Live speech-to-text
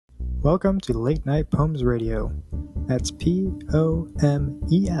Welcome to Late Night Poems Radio. That's P-O-M-E-S,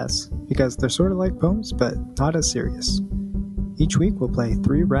 because they're sort of like poems, but not as serious. Each week we'll play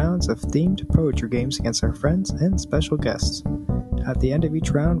 3 rounds of themed poetry games against our friends and special guests. At the end of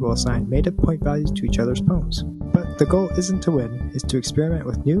each round, we'll assign made-up point values to each other's poems. But the goal isn't to win, it's to experiment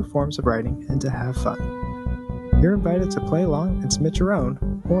with new forms of writing and to have fun. You're invited to play along and submit your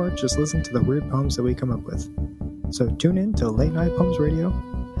own, or just listen to the weird poems that we come up with. So tune in to Late Night Poems Radio,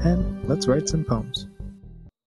 and let's write some poems.